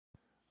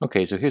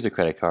Okay, so here's a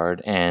credit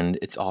card and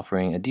it's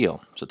offering a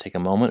deal. So take a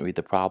moment, read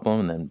the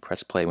problem, and then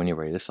press play when you're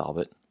ready to solve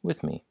it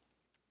with me.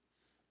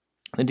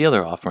 The deal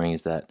they're offering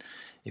is that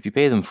if you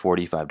pay them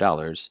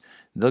 $45,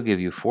 they'll give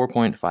you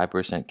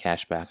 4.5%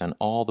 cash back on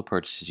all the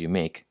purchases you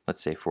make,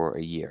 let's say for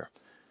a year.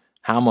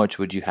 How much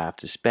would you have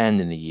to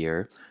spend in a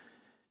year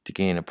to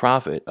gain a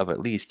profit of at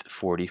least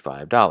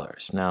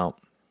 $45? Now,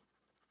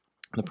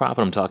 the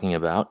profit I'm talking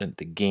about, and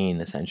the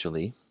gain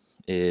essentially,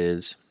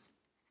 is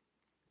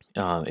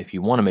if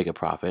you want to make a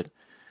profit,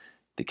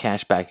 the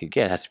cash back you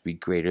get has to be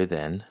greater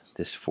than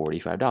this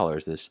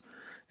 $45, this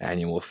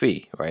annual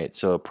fee, right?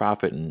 So a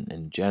profit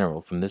in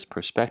general from this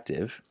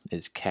perspective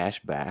is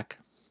cash back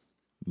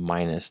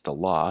minus the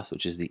loss,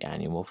 which is the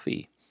annual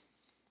fee.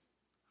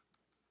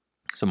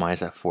 So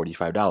minus that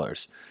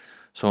 $45.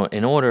 So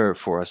in order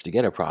for us to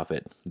get a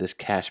profit, this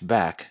cash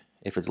back,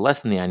 if it's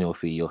less than the annual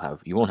fee, you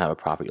won't have a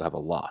profit, you'll have a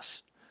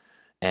loss.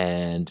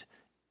 And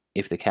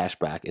if the cash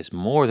back is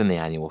more than the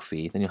annual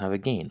fee, then you'll have a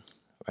gain,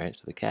 right?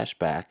 So the cash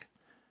back,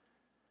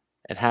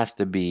 it has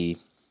to be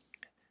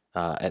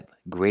at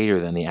greater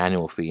than the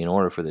annual fee in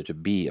order for there to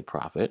be a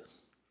profit.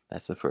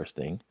 That's the first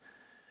thing.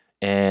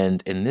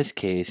 And in this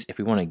case, if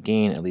we want to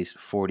gain at least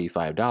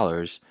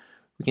 $45,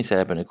 we can set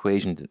up an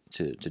equation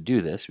to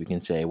do this. We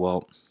can say,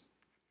 well,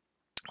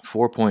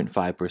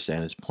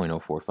 4.5% is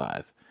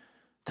 0.045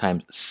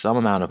 times some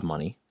amount of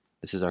money.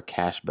 This is our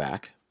cash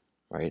back,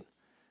 right?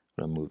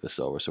 I'm going to move this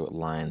over so it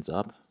lines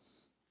up.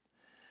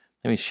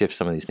 Let me shift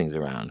some of these things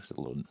around. It's a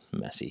little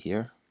messy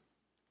here.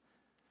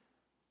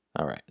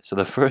 All right, so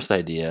the first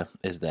idea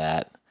is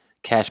that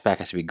cash back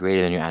has to be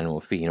greater than your annual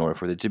fee in order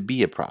for there to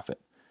be a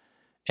profit.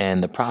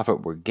 And the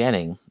profit we're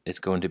getting is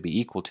going to be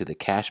equal to the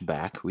cash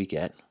back we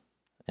get.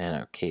 In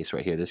our case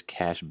right here, this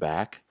cash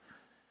back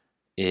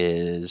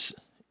is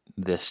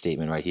this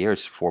statement right here.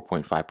 It's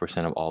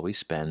 4.5% of all we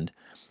spend.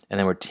 And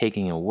then we're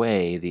taking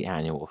away the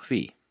annual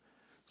fee.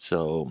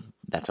 So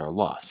that's our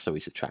loss. So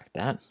we subtract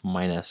that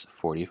minus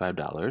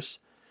 $45.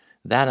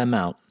 That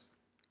amount,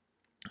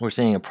 we're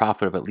saying a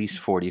profit of at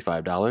least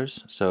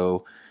 $45.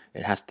 So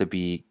it has to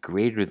be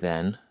greater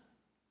than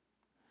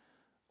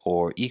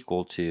or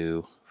equal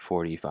to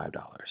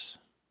 $45.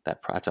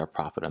 That's our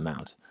profit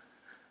amount,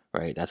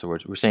 right? That's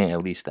what we're saying,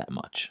 at least that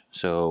much.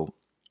 So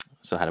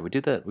how do we do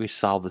that? We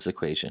solve this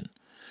equation.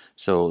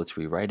 So let's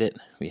rewrite it.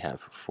 We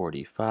have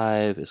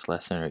 45 is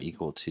less than or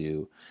equal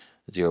to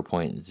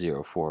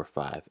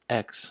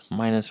 0.045x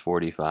minus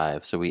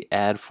 45. So we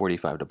add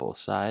 45 to both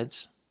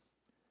sides.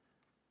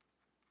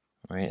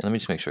 Right? Let me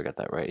just make sure I got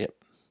that right. Yep.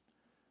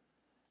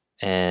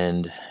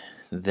 And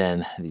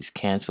then these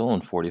cancel,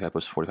 and 45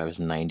 plus 45 is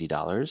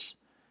 $90.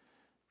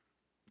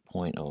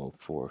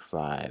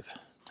 0.045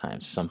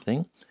 times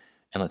something.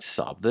 And let's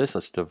solve this.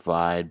 Let's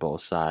divide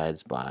both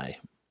sides by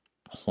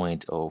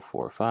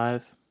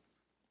 0.045.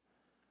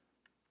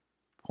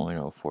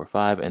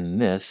 0.045,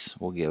 and this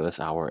will give us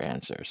our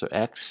answer. So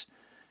x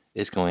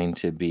is going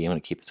to be, I'm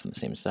going to keep this on the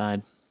same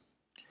side.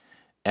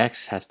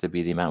 X has to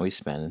be the amount we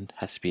spend,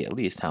 has to be at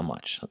least how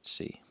much? Let's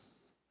see.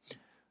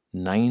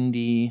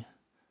 90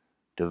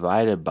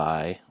 divided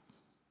by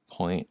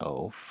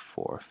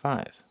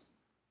 0.045.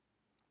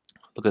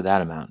 Look at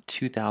that amount,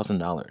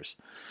 $2,000.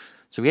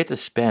 So we have to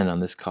spend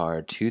on this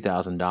card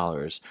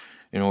 $2,000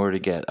 in order to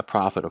get a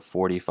profit of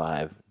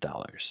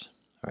 $45,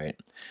 right?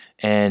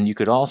 And you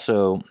could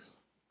also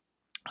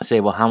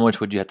say, well, how much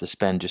would you have to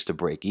spend just to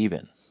break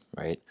even,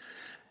 right?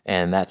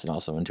 And that's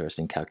also an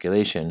interesting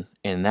calculation.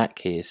 In that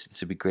case,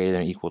 this would be greater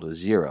than or equal to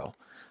 0.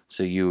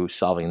 So you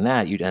solving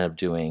that, you'd end up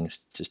doing,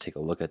 just take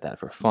a look at that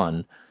for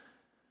fun,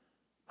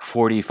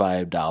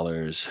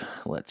 $45,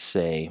 let's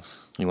say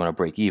you want to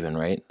break even,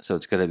 right? So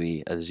it's going to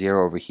be a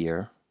 0 over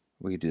here.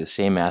 We do the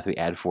same math, we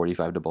add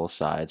 45 to both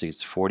sides.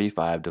 It's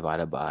 45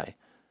 divided by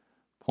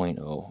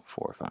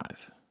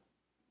 0.045.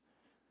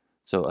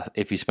 So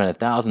if you spend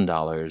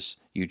 $1,000,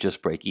 you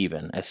just break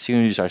even. As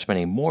soon as you start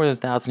spending more than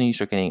 $1,000, you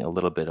start getting a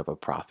little bit of a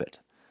profit.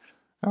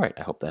 All right,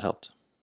 I hope that helped.